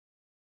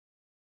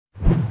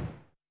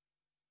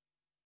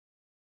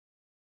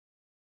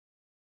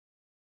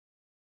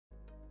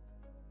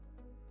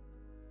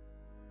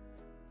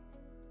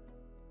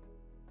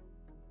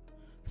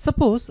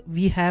Suppose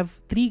we have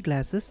 3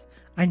 glasses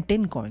and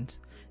 10 coins.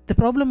 The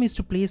problem is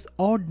to place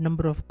odd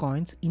number of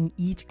coins in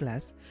each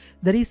glass.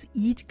 That is,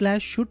 each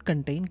glass should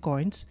contain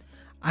coins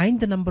and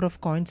the number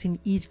of coins in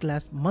each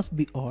glass must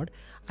be odd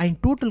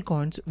and total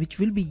coins which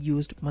will be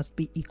used must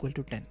be equal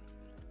to 10.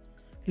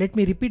 Let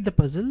me repeat the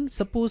puzzle.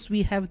 Suppose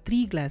we have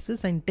 3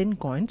 glasses and 10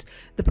 coins.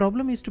 The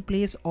problem is to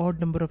place odd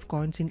number of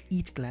coins in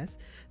each glass.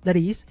 That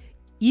is,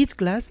 each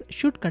glass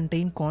should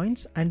contain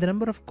coins and the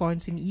number of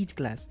coins in each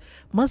glass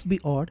must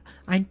be odd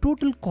and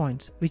total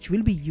coins which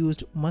will be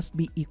used must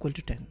be equal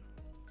to 10.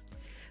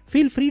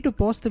 Feel free to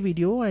pause the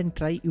video and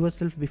try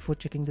yourself before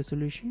checking the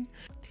solution.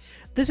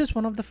 This is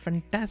one of the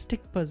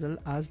fantastic puzzle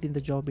asked in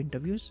the job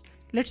interviews.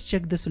 Let's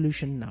check the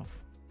solution now.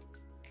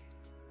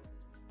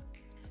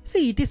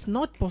 See, it is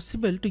not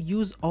possible to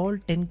use all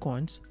 10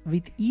 coins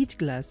with each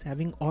glass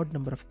having odd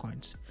number of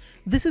coins.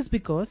 This is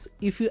because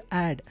if you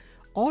add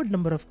odd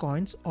number of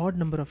coins odd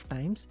number of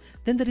times,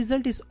 then the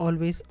result is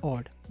always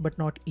odd but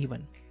not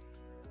even.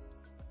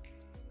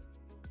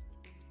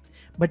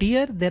 But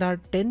here there are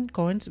 10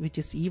 coins which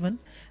is even.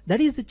 That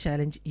is the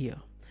challenge here.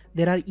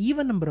 There are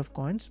even number of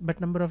coins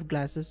but number of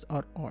glasses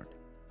are odd.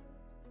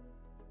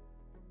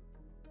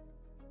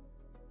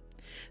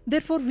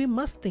 Therefore we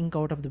must think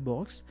out of the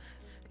box.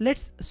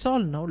 Let's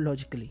solve now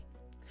logically.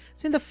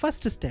 So in the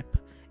first step,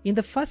 in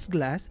the first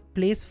glass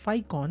place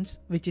 5 coins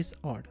which is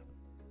odd.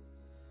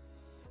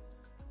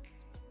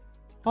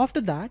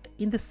 After that,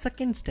 in the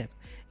second step,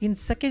 in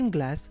second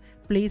glass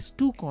place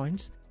 2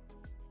 coins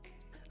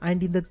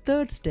and in the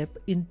third step,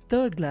 in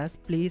third glass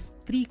place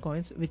 3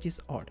 coins which is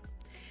odd.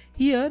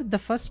 Here the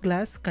first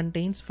glass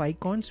contains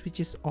 5 coins which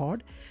is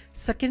odd,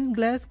 second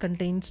glass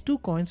contains 2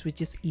 coins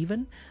which is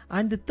even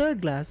and the third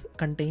glass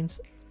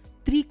contains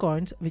 3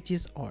 coins which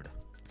is odd.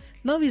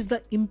 Now is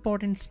the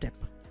important step.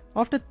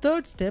 After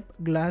third step,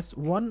 glass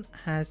 1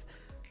 has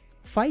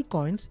 5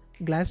 coins,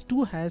 glass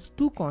 2 has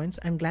 2 coins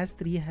and glass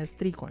 3 has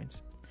 3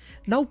 coins.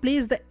 Now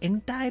place the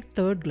entire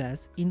third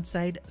glass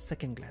inside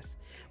second glass.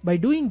 By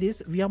doing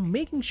this, we are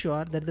making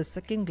sure that the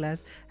second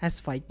glass has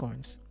 5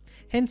 coins.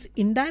 Hence,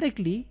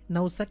 indirectly,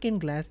 now second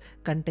glass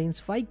contains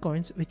 5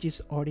 coins which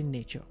is odd in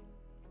nature.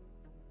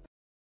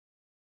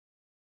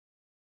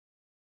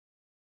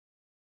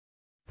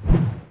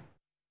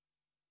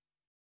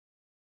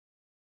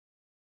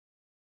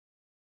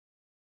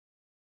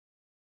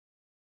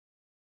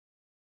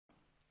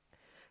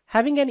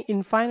 Having an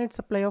infinite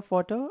supply of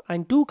water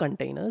and 2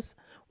 containers,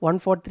 one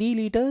for 3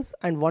 liters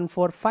and one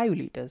for 5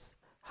 liters,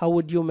 how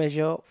would you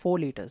measure 4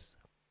 liters?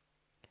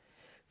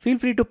 Feel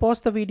free to pause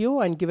the video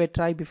and give a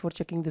try before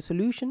checking the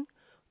solution.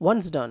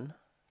 Once done,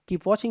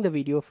 keep watching the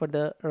video for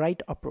the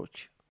right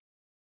approach.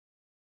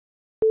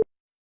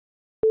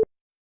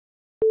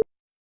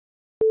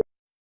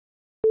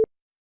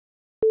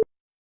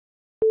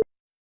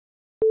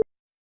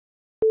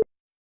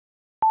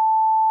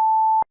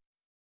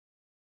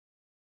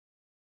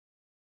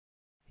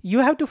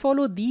 You have to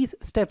follow these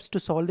steps to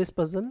solve this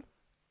puzzle.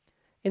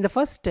 In the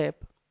first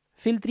step,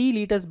 fill 3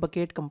 liters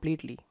bucket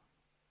completely.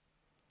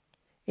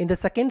 In the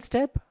second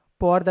step,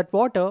 pour that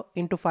water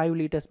into 5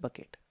 liters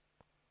bucket.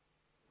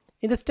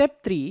 In the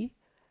step 3,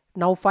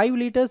 now 5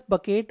 liters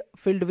bucket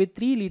filled with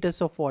 3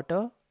 liters of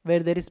water where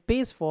there is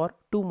space for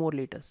 2 more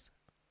liters.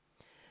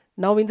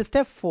 Now in the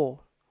step 4,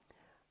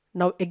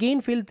 now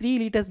again fill 3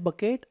 liters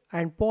bucket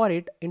and pour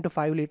it into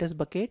 5 liters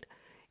bucket.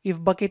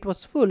 If bucket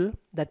was full,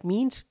 that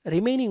means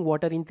remaining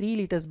water in 3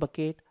 liters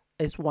bucket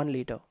is 1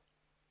 liter.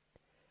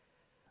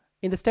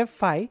 In the step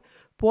 5,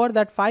 pour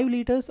that 5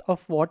 liters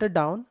of water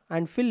down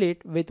and fill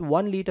it with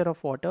 1 liter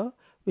of water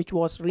which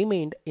was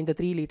remained in the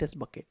 3 liters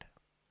bucket.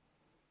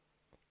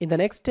 In the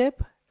next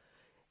step,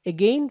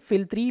 again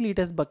fill 3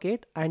 liters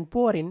bucket and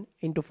pour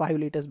into 5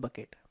 liters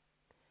bucket.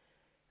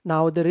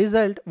 Now the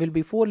result will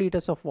be 4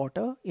 liters of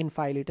water in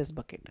 5 liters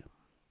bucket.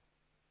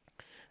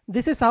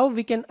 This is how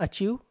we can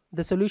achieve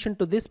the solution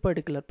to this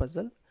particular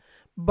puzzle,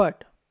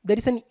 but there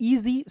is an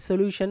easy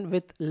solution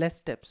with less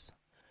steps.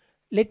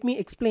 Let me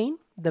explain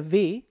the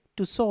way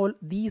to solve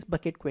these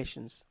bucket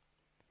questions.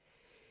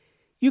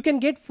 You can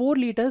get 4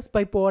 liters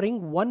by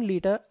pouring 1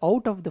 liter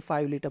out of the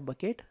 5 liter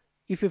bucket.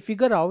 If you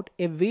figure out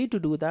a way to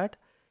do that,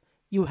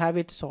 you have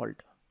it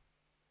solved.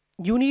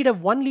 You need a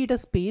 1 liter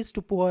space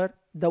to pour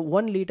the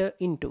 1 liter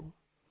into.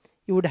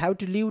 You would have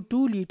to leave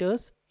 2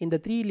 liters in the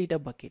 3 liter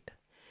bucket.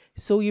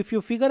 So if you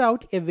figure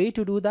out a way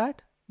to do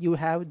that, you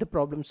have the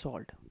problem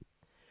solved.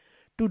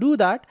 To do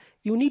that,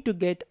 you need to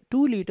get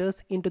 2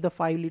 liters into the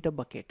 5 liter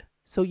bucket.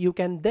 So you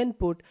can then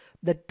put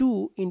the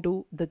 2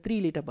 into the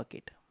 3 liter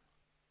bucket.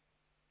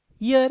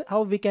 Here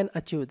how we can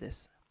achieve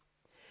this.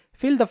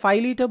 Fill the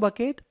 5 liter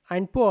bucket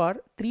and pour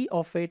 3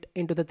 of it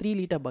into the 3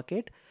 liter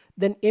bucket,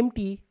 then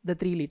empty the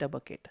 3 liter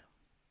bucket.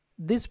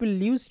 This will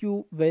leave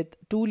you with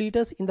 2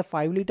 liters in the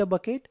 5 liter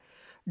bucket.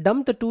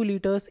 Dump the 2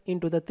 liters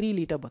into the 3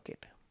 liter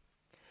bucket.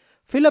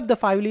 Fill up the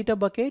 5 liter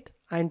bucket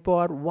and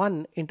pour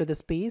 1 into the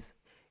space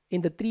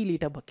in the 3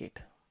 liter bucket.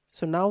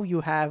 So now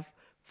you have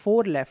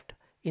 4 left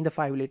in the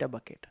 5 liter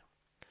bucket.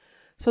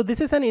 So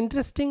this is an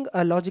interesting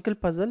logical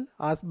puzzle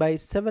asked by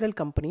several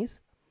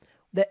companies.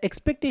 The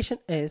expectation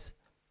is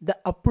the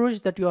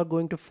approach that you are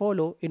going to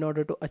follow in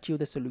order to achieve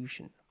the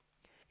solution.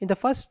 In the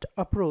first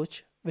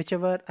approach,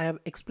 whichever I have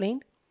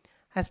explained,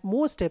 has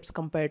more steps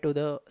compared to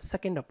the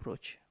second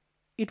approach.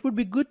 It would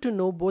be good to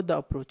know both the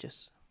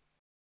approaches.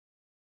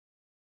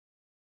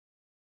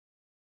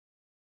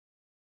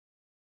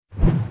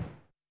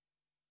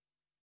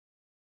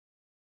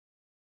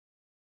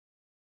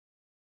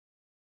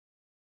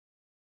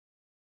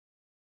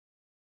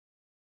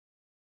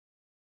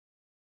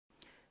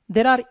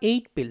 There are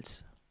 8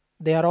 pills.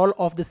 They are all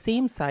of the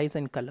same size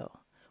and color.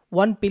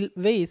 One pill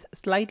weighs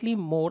slightly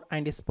more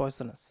and is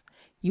poisonous.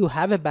 You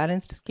have a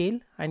balanced scale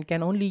and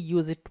can only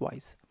use it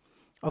twice.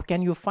 Or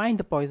can you find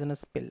the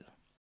poisonous pill?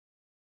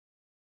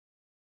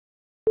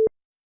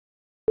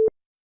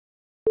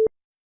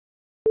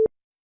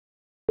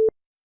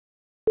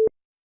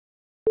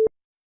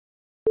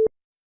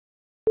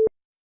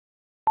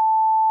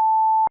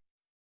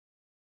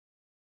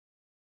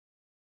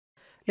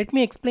 Let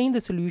me explain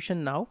the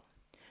solution now.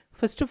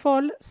 First of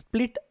all,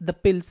 split the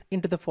pills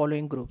into the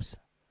following groups.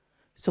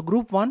 So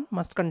group 1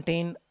 must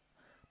contain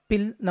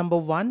pill number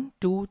 1,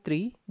 2,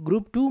 3.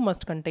 Group 2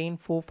 must contain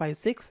 4, 5,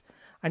 6.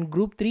 And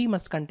group 3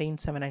 must contain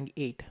 7 and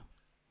 8.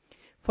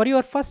 For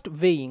your first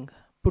weighing,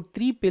 put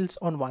 3 pills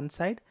on one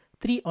side,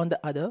 3 on the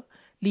other,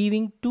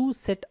 leaving 2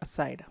 set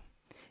aside.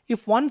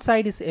 If one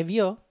side is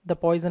heavier, the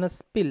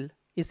poisonous pill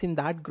is in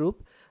that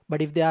group,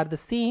 but if they are the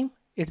same,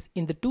 it's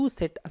in the 2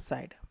 set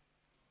aside.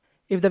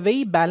 If the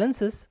weight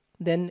balances,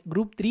 then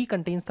group 3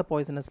 contains the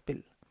poisonous pill.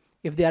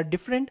 If they are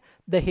different,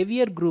 the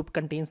heavier group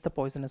contains the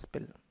poisonous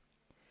pill.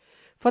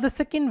 For the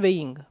second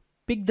weighing,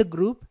 pick the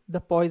group the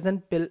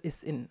poison pill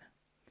is in.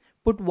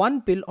 Put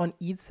 1 pill on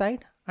each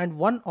side and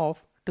 1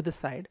 off to the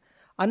side,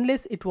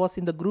 unless it was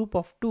in the group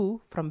of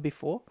 2 from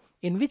before,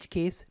 in which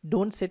case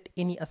don't set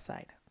any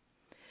aside.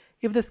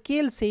 If the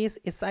scale says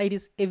a side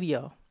is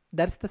heavier,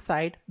 that's the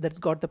side that's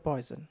got the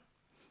poison.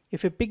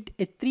 If you picked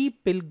a 3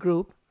 pill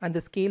group and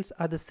the scales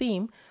are the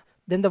same,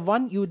 then the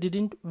one you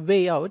didn't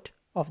weigh out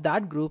of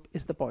that group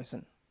is the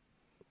poison.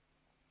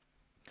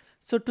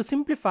 So to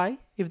simplify,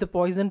 if the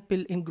poison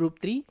pill in group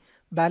 3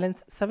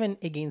 balance 7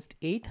 against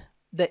 8,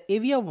 the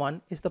heavier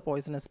one is the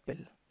poisonous pill.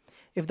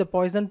 If the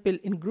poison pill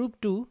in group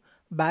 2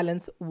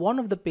 balance one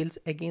of the pills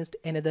against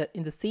another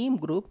in the same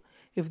group,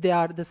 if they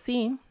are the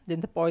same,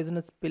 then the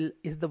poisonous pill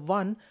is the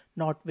one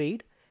not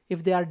weighed.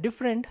 If they are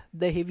different,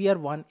 the heavier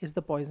one is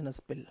the poisonous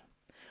pill.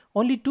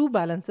 Only 2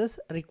 balances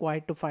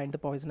required to find the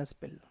poisonous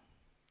pill.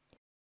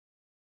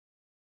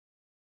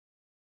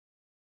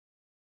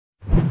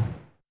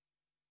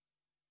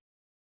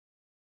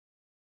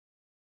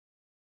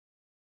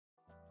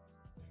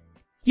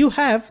 You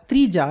have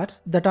 3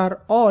 jars that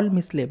are all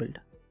mislabeled.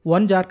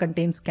 One jar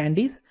contains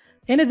candies,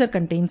 another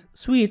contains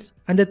sweets,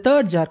 and the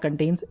third jar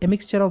contains a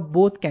mixture of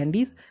both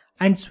candies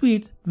and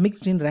sweets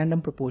mixed in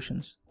random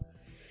proportions.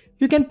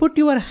 You can put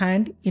your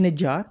hand in a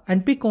jar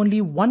and pick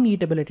only one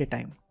eatable at a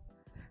time.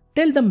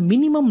 Tell the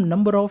minimum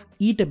number of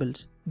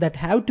eatables that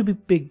have to be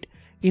picked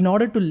in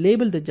order to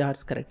label the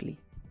jars correctly.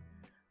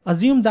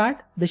 Assume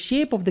that the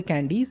shape of the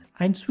candies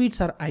and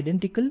sweets are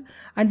identical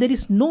and there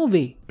is no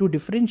way to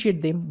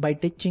differentiate them by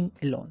touching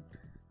alone.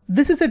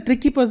 This is a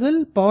tricky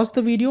puzzle. Pause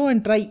the video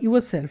and try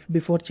yourself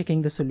before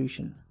checking the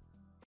solution.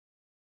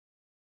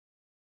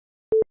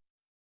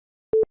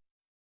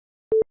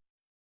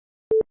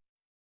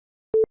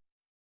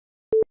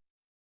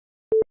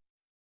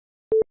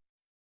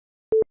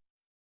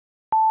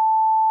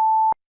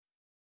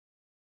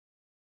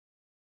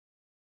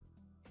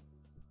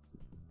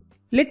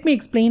 Let me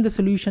explain the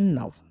solution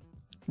now.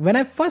 When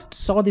I first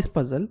saw this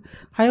puzzle,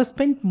 I have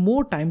spent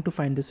more time to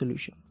find the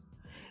solution.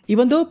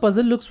 Even though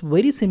puzzle looks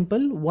very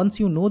simple once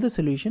you know the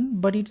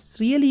solution, but it's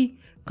really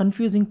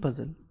confusing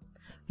puzzle.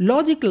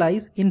 Logic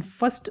lies in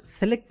first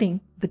selecting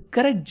the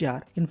correct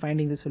jar in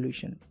finding the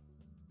solution.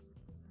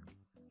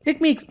 Let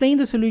me explain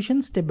the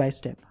solution step by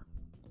step.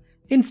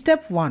 In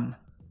step 1,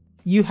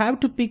 you have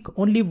to pick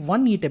only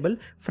one eatable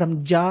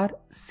from jar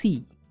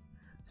C.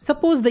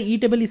 Suppose the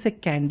eatable is a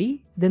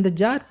candy, then the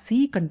jar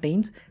C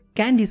contains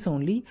candies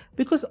only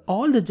because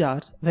all the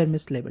jars were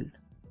mislabeled.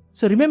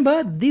 So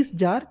remember, this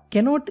jar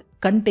cannot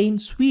contain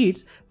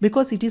sweets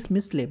because it is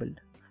mislabeled.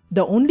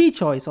 The only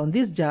choice on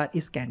this jar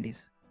is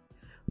candies.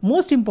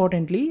 Most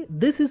importantly,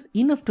 this is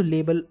enough to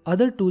label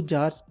other 2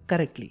 jars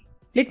correctly.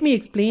 Let me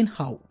explain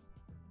how.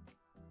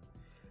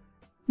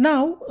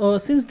 Now,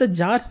 since the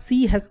jar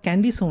C has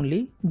candies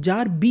only,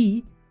 jar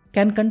B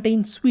can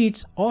contain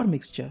sweets or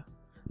mixture.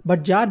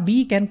 But jar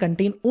B can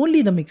contain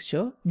only the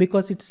mixture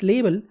because its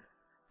label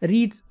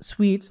reads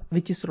sweets,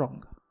 which is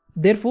wrong.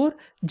 Therefore,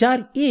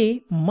 jar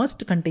A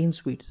must contain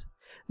sweets.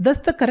 Thus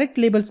the correct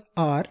labels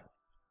are: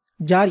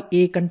 jar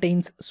A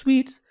contains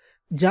sweets,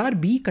 jar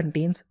B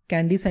contains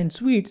candies and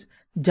sweets,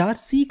 jar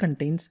C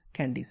contains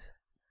candies.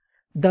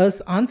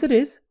 Thus answer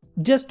is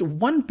just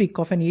one pick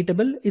of an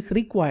eatable is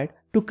required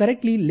to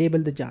correctly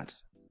label the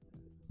jars.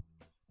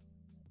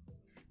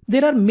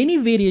 There are many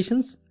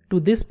variations to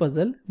this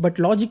puzzle, but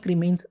logic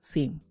remains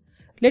same.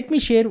 Let me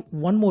share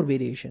one more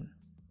variation.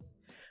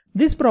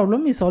 This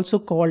problem is also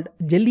called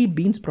jelly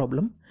beans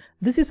problem.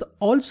 This is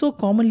also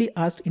commonly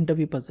asked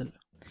interview puzzle.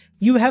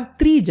 You have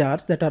three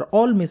jars that are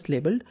all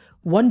mislabeled.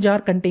 One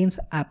jar contains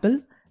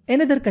apple,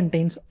 another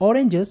contains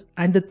oranges,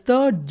 and the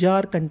third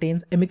jar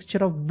contains a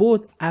mixture of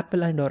both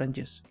apple and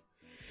oranges.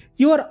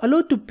 You are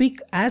allowed to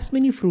pick as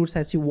many fruits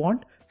as you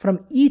want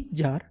from each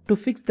jar to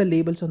fix the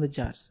labels on the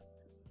jars.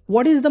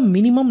 What is the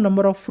minimum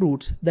number of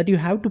fruits that you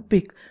have to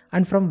pick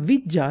and from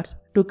which jars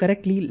to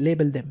correctly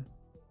label them?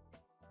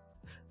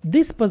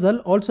 This puzzle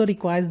also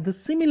requires the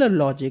similar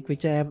logic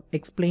which I have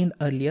explained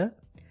earlier.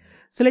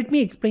 So let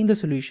me explain the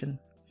solution.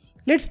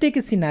 Let's take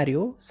a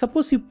scenario.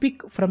 Suppose you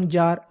pick from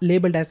jar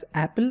labeled as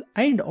apple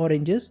and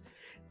oranges.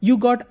 You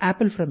got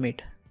apple from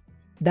it.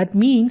 That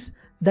means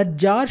that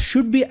jar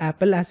should be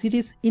apple as it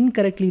is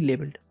incorrectly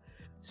labeled.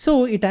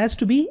 So it has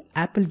to be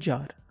apple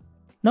jar.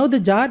 Now the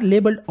jar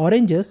labeled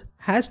oranges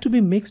has to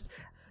be mixed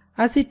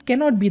as it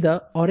cannot be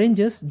the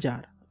oranges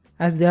jar,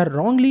 as they are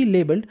wrongly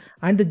labeled,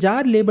 and the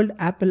jar labeled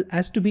apple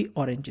has to be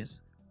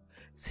oranges.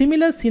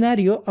 Similar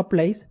scenario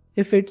applies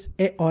if it's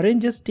a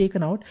oranges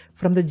taken out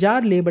from the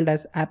jar labeled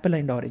as apple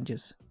and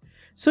oranges.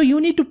 So you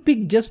need to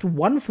pick just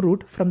one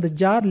fruit from the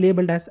jar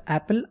labeled as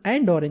apple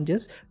and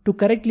oranges to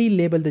correctly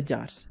label the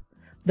jars.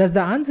 Thus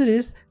the answer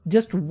is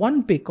just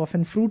one pick of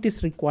a fruit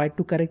is required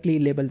to correctly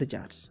label the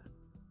jars.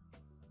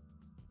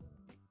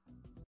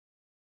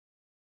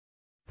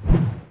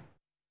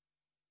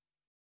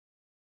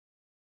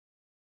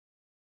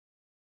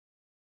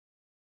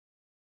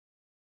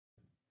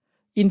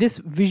 In this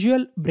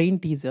visual brain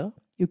teaser,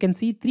 you can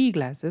see three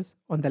glasses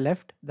on the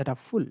left that are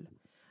full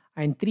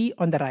and three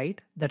on the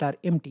right that are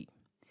empty.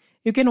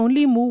 You can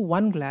only move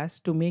one glass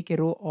to make a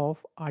row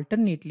of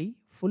alternately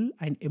full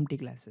and empty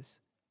glasses.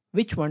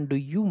 Which one do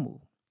you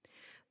move?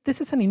 This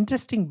is an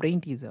interesting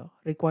brain teaser,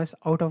 requires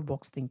out of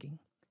box thinking.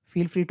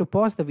 Feel free to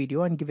pause the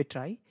video and give it a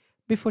try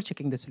before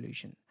checking the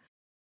solution.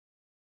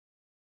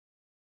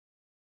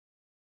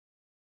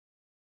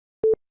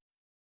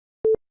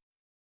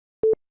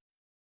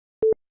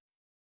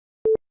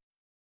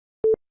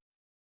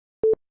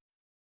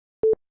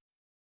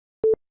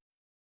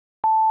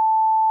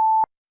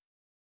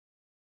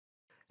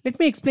 Let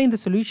me explain the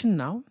solution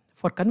now.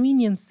 For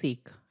convenience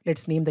sake,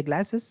 let's name the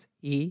glasses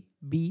A,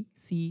 B,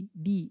 C,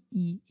 D,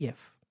 E,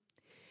 F.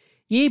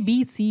 A,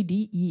 B, C,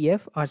 D, E,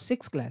 F are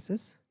 6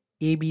 glasses.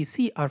 A, B,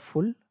 C are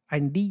full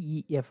and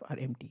D, E, F are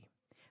empty.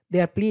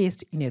 They are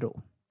placed in a row.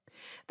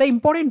 The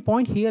important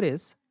point here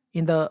is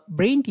in the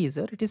brain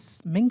teaser, it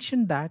is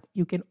mentioned that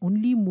you can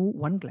only move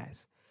one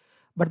glass,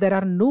 but there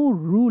are no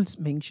rules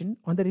mentioned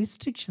on the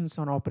restrictions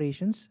on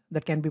operations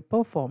that can be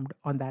performed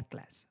on that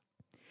glass.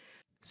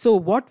 So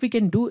what we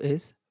can do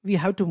is we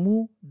have to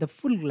move the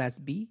full glass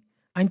B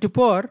and to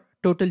pour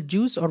total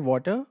juice or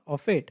water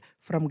of it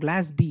from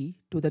glass B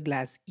to the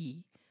glass E.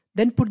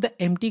 Then put the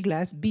empty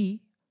glass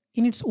B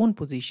in its own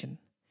position.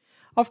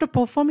 After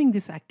performing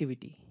this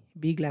activity,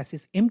 B glass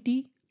is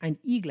empty and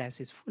E glass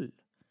is full.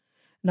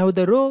 Now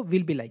the row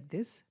will be like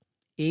this.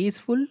 A is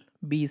full,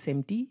 B is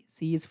empty,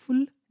 C is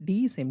full,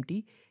 D is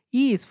empty,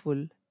 E is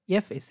full,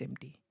 F is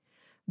empty.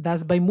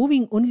 Thus, by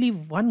moving only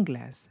one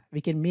glass,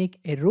 we can make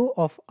a row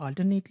of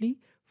alternately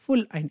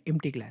full and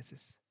empty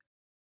glasses.